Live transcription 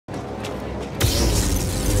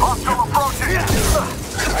Hostile approaching!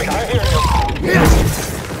 I hear you.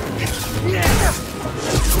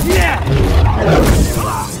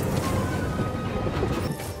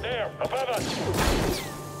 There, above us.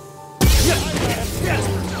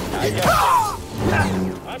 I got it.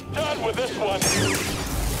 I'm done with this one.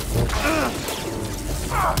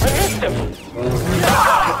 I missed him.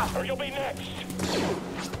 Or you'll be next.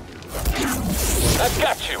 I've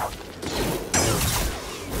got you.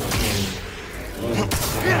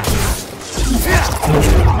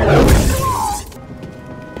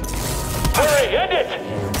 Hurry, end it!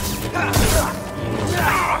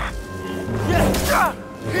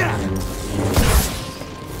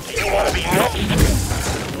 Do you want to be next?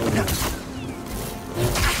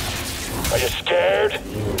 Are you scared?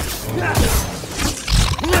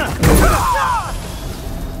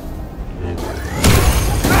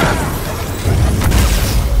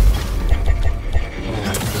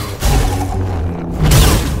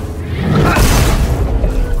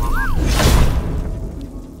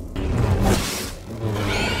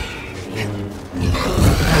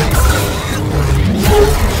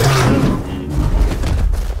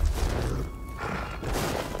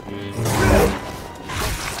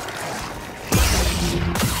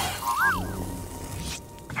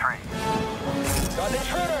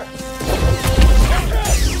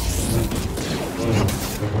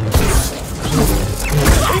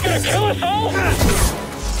 Kill us all?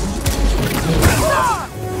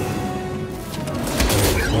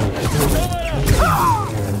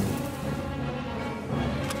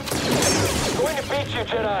 Going to beat you,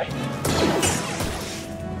 Jedi.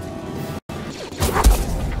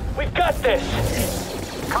 We've got this.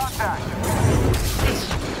 Contact.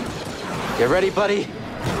 You ready, buddy?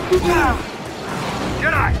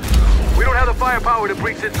 Jedi! We don't have the firepower to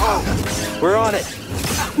breach this hole. We're on it.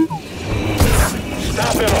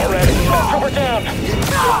 Stop him already! Trooper down!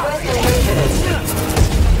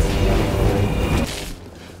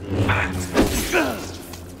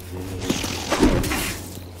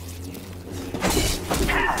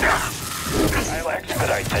 I'll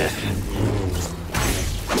expedite this.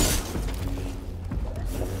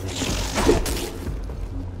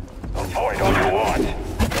 Avoid all you want.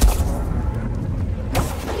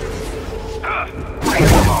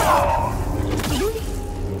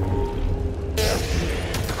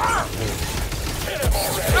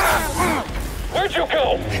 Where'd you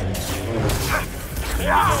go?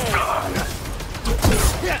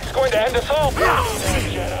 It's going to end us all,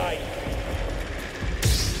 Jedi.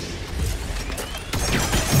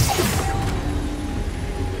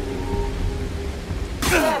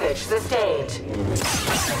 Damage sustained.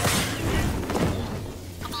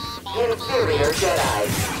 Inferior Jedi.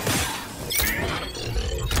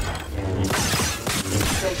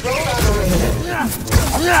 Control operation.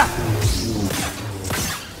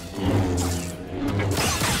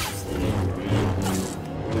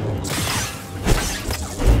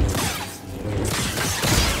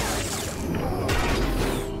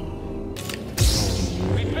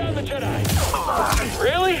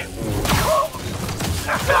 Really?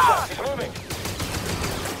 He's moving.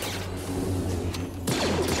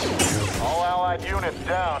 All allied units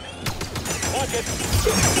down. Watch it.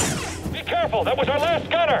 Be careful, that was our last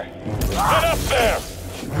gunner. Get up there.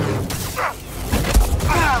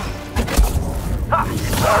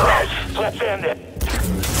 All right, let's end it.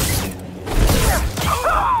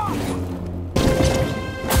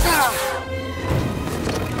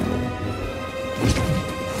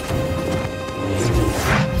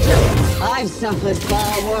 I've suffered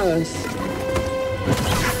far worse.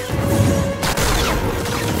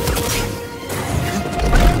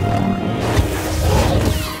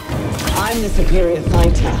 I'm the superior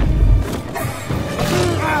fighter.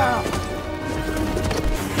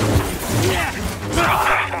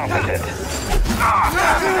 Competent.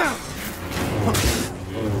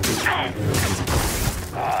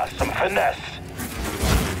 Some finesse.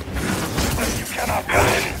 You cannot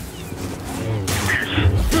win.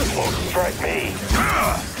 Won't strike me.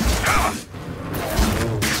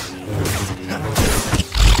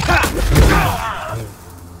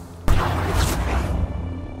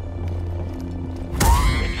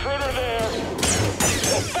 Intruder there.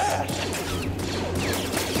 So fast.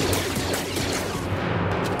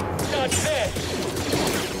 Not this.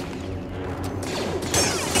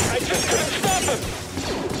 I just couldn't stop him.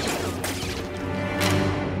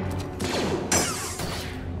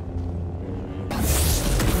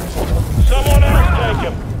 Someone else take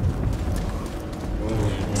him.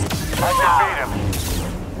 I can beat him.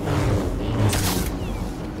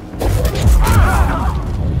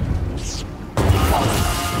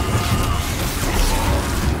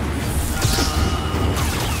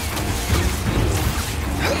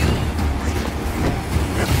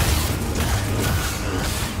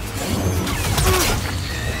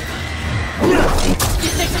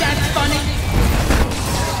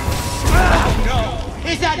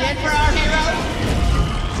 Is that it for our hero?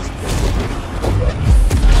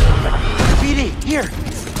 BD, here!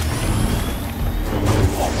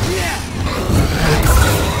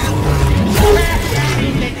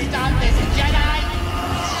 Stop this, Jedi!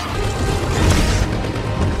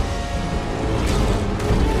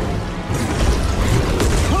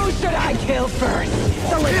 Who should I kill first?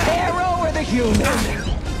 The Latero or the human?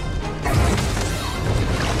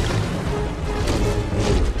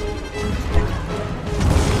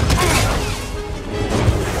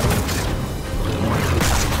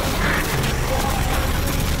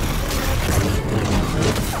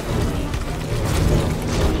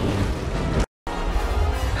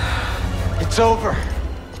 It's over.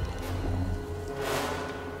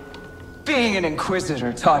 Being an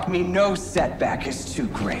Inquisitor taught me no setback is too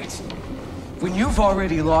great. When you've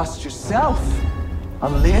already lost yourself, a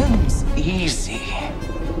limb's easy.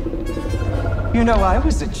 You know, I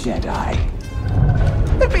was a Jedi.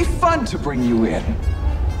 It'd be fun to bring you in.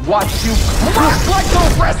 Watch you crush like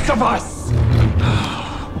the rest of us!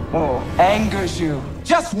 Oh, angers you.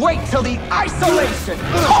 Just wait till the isolation,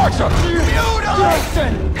 torture,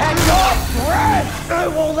 mutilation, and your breath! I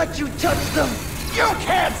won't let you touch them! You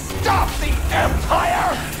can't stop the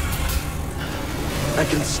Empire! I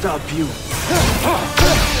can stop you.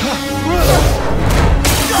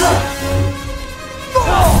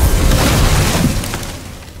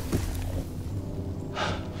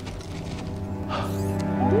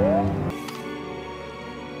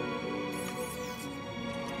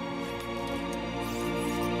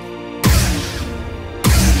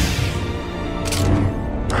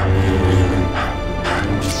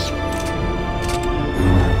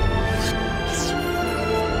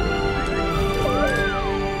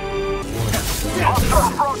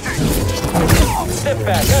 Step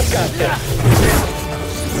back, I've got this.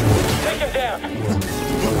 Take him down.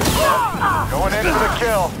 Going in for the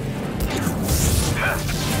kill.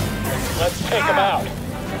 Let's take him out.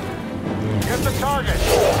 Get the target.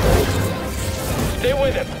 Stay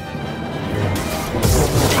with him.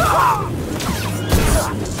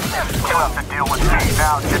 You'll have to deal with me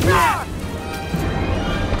now, Jimmy.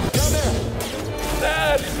 Down there.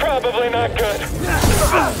 That's probably not good.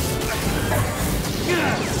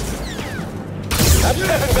 I'm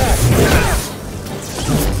stepping back.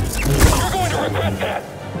 You're going to regret that.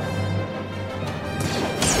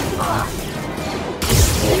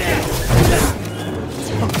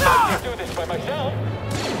 I can't do this by myself.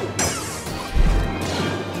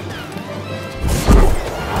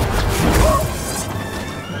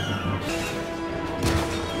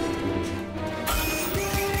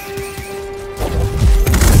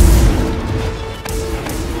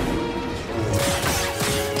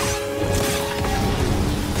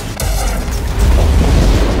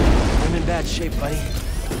 I'm in bad shape, buddy.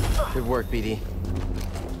 Good work, BD.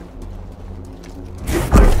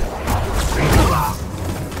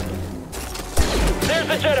 There's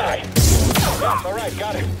the Jedi! Yes, all right,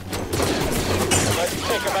 got him. Let's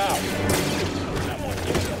take him out.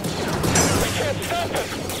 We can't stop him!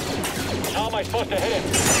 How am I supposed to hit him?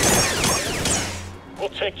 We'll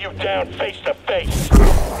take you down face to face.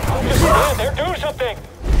 Focus, man, they're doing something!